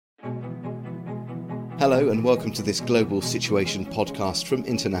Hello and welcome to this Global Situation podcast from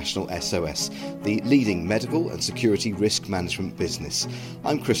International SOS, the leading medical and security risk management business.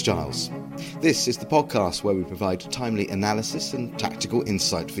 I'm Chris Giles. This is the podcast where we provide timely analysis and tactical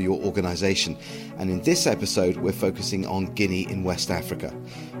insight for your organisation. And in this episode, we're focusing on Guinea in West Africa.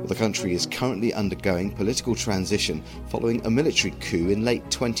 Well, the country is currently undergoing political transition following a military coup in late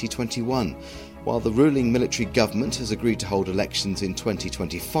 2021. While the ruling military government has agreed to hold elections in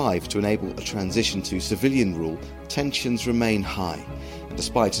 2025 to enable a transition to civilian rule, tensions remain high.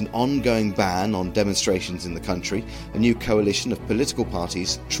 Despite an ongoing ban on demonstrations in the country, a new coalition of political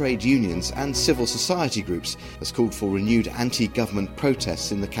parties, trade unions and civil society groups has called for renewed anti-government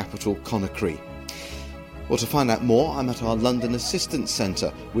protests in the capital Conakry. Well, to find out more, I'm at our London Assistance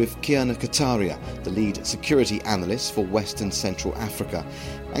Centre with Kirna Kataria, the lead security analyst for West and Central Africa,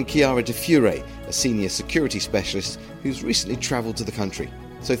 and Chiara di Fiore, a senior security specialist who's recently travelled to the country.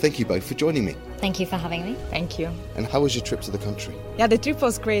 So thank you both for joining me. Thank you for having me. Thank you. And how was your trip to the country? Yeah, the trip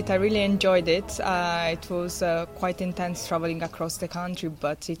was great. I really enjoyed it. It was quite intense traveling across the country,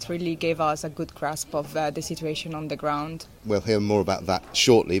 but it really gave us a good grasp of the situation on the ground. We'll hear more about that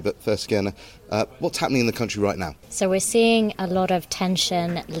shortly, but first, Kirna, what's happening in the country right now? So we're seeing a lot of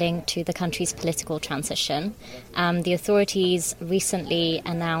tension linked to the country's political transition. The authorities recently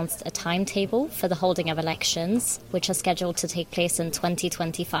announced a timetable for the holding of elections, which are scheduled to take place in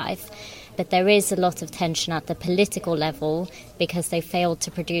 2025. But there is a lot of tension at the political level because they failed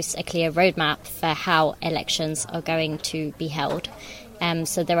to produce a clear roadmap for how elections are going to be held.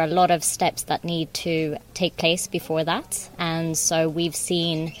 So there are a lot of steps that need to take place before that. And so we've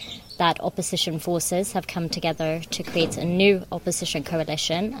seen that opposition forces have come together to create a new opposition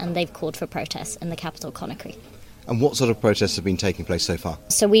coalition, and they've called for protests in the capital, Conakry. And what sort of protests have been taking place so far?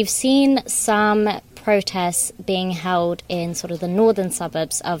 So we've seen some protests being held in sort of the northern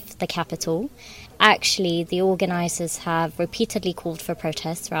suburbs of the capital. Actually, the organisers have repeatedly called for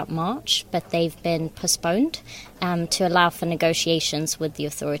protests throughout March, but they've been postponed to allow for negotiations with the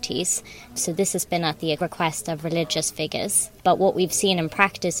authorities. So this has been at the request of religious figures. But what we've seen in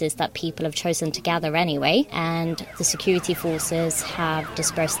practice is that people have chosen to gather anyway, and the security forces have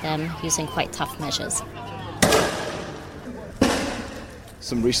dispersed them using quite tough measures.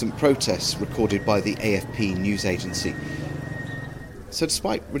 Some recent protests recorded by the AFP news agency. So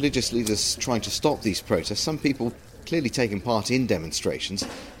despite religious leaders trying to stop these protests, some people clearly taking part in demonstrations,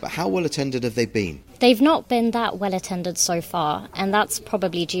 but how well attended have they been? They've not been that well attended so far, and that's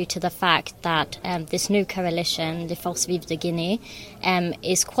probably due to the fact that this new coalition, Les Forces Vives de Guinée,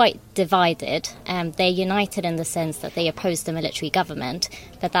 is quite divided. They're united in the sense that they oppose the military government,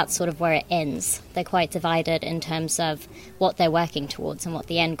 but that's sort of where it ends. They're quite divided in terms of what they're working towards and what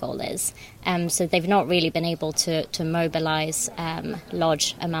the end goal is. So they've not really been able to mobilise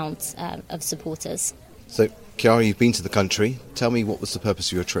large amounts of supporters. So, Chiara, you've been to the country. Tell me, what was the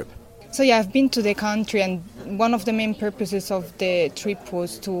purpose of your trip? So yeah, I've been to the country, and one of the main purposes of the trip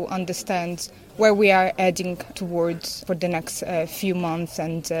was to understand where we are heading towards for the next few months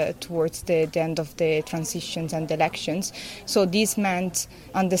and towards the end of the transitions and elections. So this meant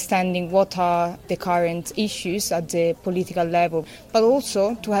understanding what are the current issues at the political level, but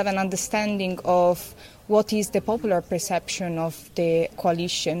also to have an understanding of what is the popular perception of the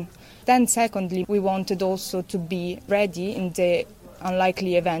coalition. Then secondly, we wanted also to be ready in the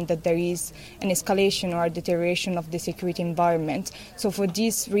unlikely event that there is an escalation or a deterioration of the security environment. So for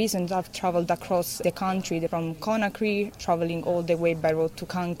these reasons, I've travelled across the country from Conakry, travelling all the way by road to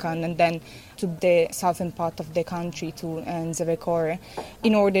Kankan, and then to the southern part of the country to Nzerekore,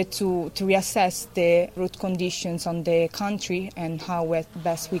 in order to reassess the root conditions on the country and how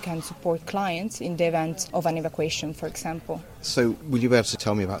best we can support clients in the event of an evacuation, for example. So will you be able to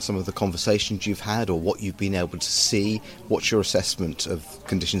tell me about some of the conversations you've had or what you've been able to see? What's your assessment of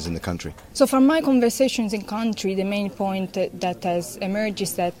conditions in the country? So from my conversations in country, the main point that has emerged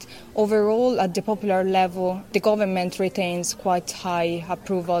is that overall at the popular level, the government retains quite high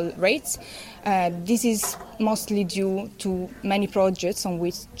approval rates. This is mostly due to many projects on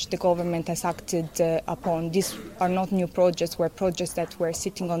which the government has acted upon. These are not new projects, were projects that were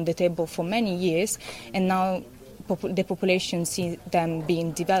sitting on the table for many years, and now the population sees them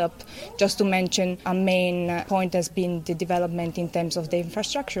being developed. Just to mention, a main point has been the development in terms of the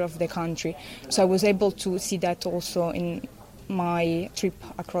infrastructure of the country. So I was able to see that also in my trip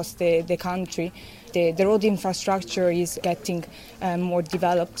across the country. The road infrastructure is getting more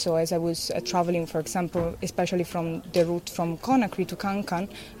developed. So as I was traveling, for example, especially from the route from Conakry to Kankan,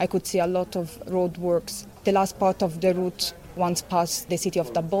 I could see a lot of road works. The last part of the route once past the city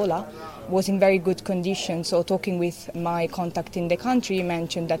of Dabola, was in very good condition. So talking with my contact in the country, he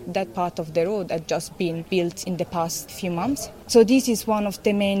mentioned that that part of the road had just been built in the past few months. So this is one of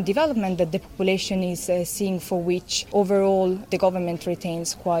the main developments that the population is seeing, for which overall the government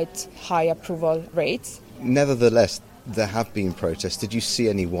retains quite high approval rates. Nevertheless, there have been protests. Did you see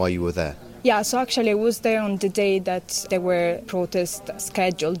any while you were there? Yeah, so actually I was there on the day that there were protests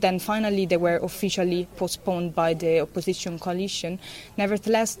scheduled. Then finally they were officially postponed by the opposition coalition.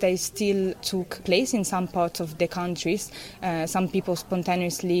 Nevertheless, they still took place in some parts of the countries. Some people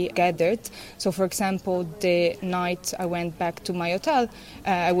spontaneously gathered. So for example, the night I went back to my hotel,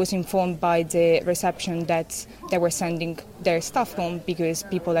 I was informed by the reception that they were sending their staff home because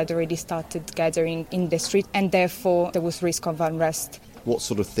people had already started gathering in the street, and therefore there was risk of unrest. What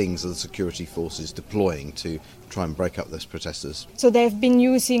sort of things are the security forces deploying to try and break up those protesters? So they've been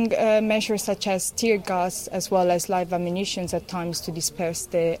using measures such as tear gas as well as live ammunition at times to disperse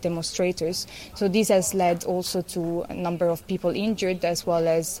the demonstrators. So this has led also to a number of people injured as well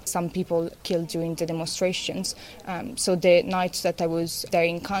as some people killed during the demonstrations. So the night that I was there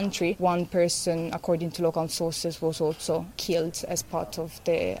in country, one person, according to local sources, was also killed as part of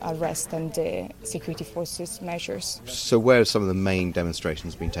the arrest and the security forces measures. So where have some of the main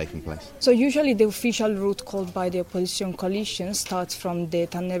demonstrations been taking place? So usually the official route called by the opposition coalition starts from the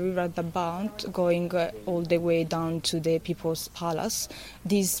Taneriva Dabout, going all the way down to the People's Palace.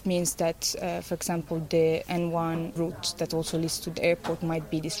 This means that, for example, the N1 route that also leads to the airport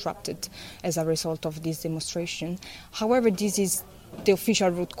might be disrupted as a result of this demonstration. However, this is the official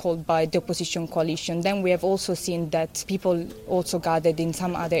route called by the opposition coalition. Then we have also seen that people also gathered in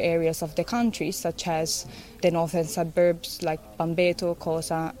some other areas of the country, such as the northern suburbs like Bambeto,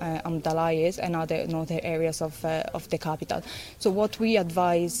 Cosa, Amdalayes, and other northern areas of the capital. So what we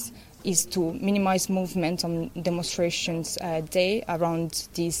advise is to minimize movement on demonstrations day around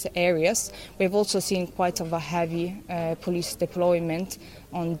these areas. We've also seen quite of a heavy police deployment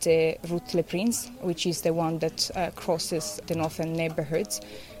on the Route Le Prince, which is the one that crosses the northern neighborhoods.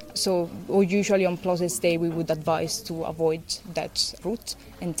 So usually on Protest Day we would advise to avoid that route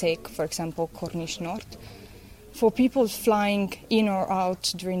and take, for example, Corniche North. For people flying in or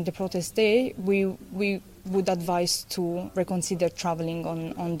out during the protest day, we would advise to reconsider traveling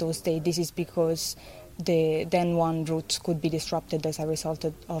on those days. This is because the N1 route could be disrupted as a result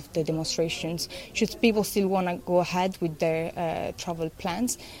of the demonstrations. Should people still want to go ahead with their travel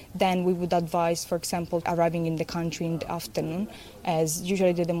plans, then we would advise, for example, arriving in the country in the afternoon, as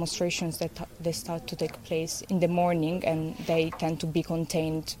usually the demonstrations they start to take place in the morning and they tend to be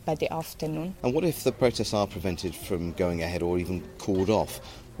contained by the afternoon. And what if the protests are prevented from going ahead or even called off?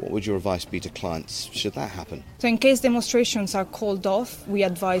 What would your advice be to clients should that happen? So in case demonstrations are called off, we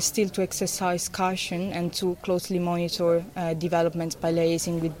advise still to exercise caution and to closely monitor developments by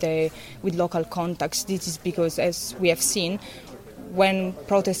liaising with local contacts. This is because, as we have seen, when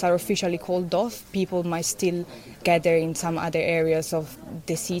protests are officially called off, people might still gather in some other areas of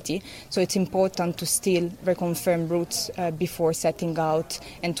the city. So it's important to still reconfirm routes before setting out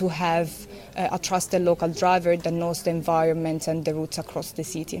and to have a trusted local driver that knows the environment and the routes across the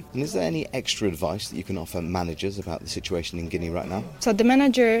city. And is there any extra advice that you can offer managers about the situation in Guinea right now? So at the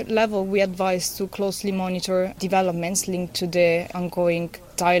manager level, we advise to closely monitor developments linked to the ongoing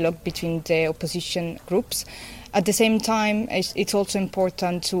dialogue between the opposition groups. At the same time, it's also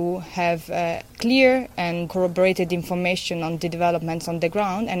important to have clear and corroborated information on the developments on the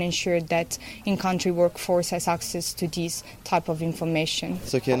ground and ensure that in-country workforce has access to this type of information.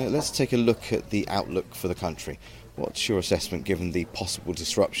 So, Kirna, let's take a look at the outlook for the country. What's your assessment given the possible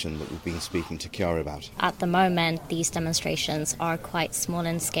disruption that we've been speaking to Chiara about? At the moment, these demonstrations are quite small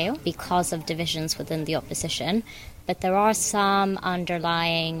in scale because of divisions within the opposition. But there are some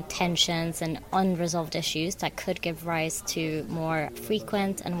underlying tensions and unresolved issues that could give rise to more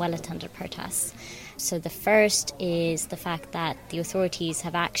frequent and well-attended protests. So the first is the fact that the authorities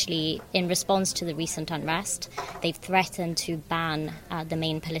have actually, in response to the recent unrest, they've threatened to ban the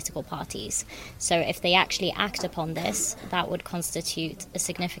main political parties. So if they actually act upon this, that would constitute a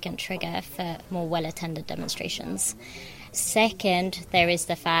significant trigger for more well-attended demonstrations. Second, there is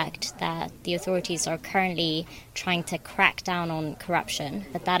the fact that the authorities are currently trying to crack down on corruption,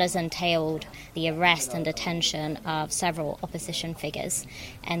 but that has entailed the arrest and detention of several opposition figures,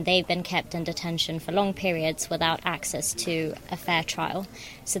 and they've been kept in detention for long periods without access to a fair trial.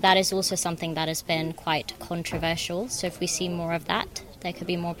 So that is also something that has been quite controversial. So if we see more of that, there could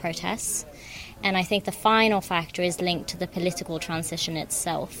be more protests. And I think the final factor is linked to the political transition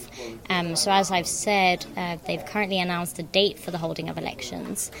itself. So as I've said, they've currently announced a date for the holding of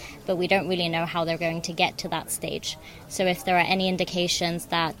elections, but we don't really know how they're going to get to that stage. So if there are any indications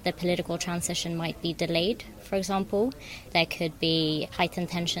that the political transition might be delayed, for example, there could be heightened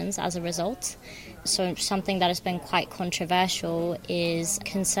tensions as a result. So something that has been quite controversial is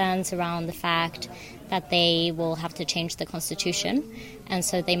concerns around the fact that they will have to change the constitution, and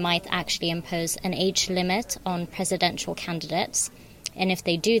so they might actually impose an age limit on presidential candidates. And if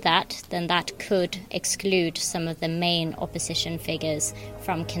they do that, then that could exclude some of the main opposition figures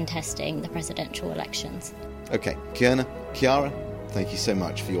from contesting the presidential elections. Okay, Chiara, thank you so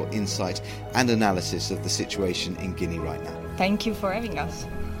much for your insight and analysis of the situation in Guinea right now. Thank you for having us.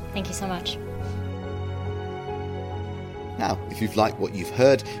 Thank you so much. Now, if you've liked what you've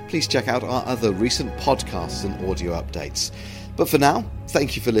heard, please check out our other recent podcasts and audio updates. But for now,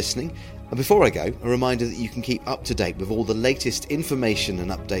 thank you for listening. And before I go, a reminder that you can keep up to date with all the latest information and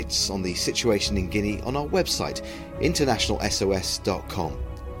updates on the situation in Guinea on our website, internationalsos.com.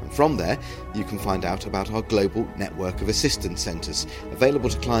 And from there, you can find out about our global network of assistance centres, available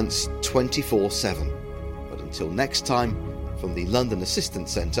to clients 24/7. But until next time, from the London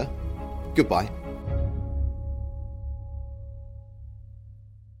Assistance Centre, goodbye.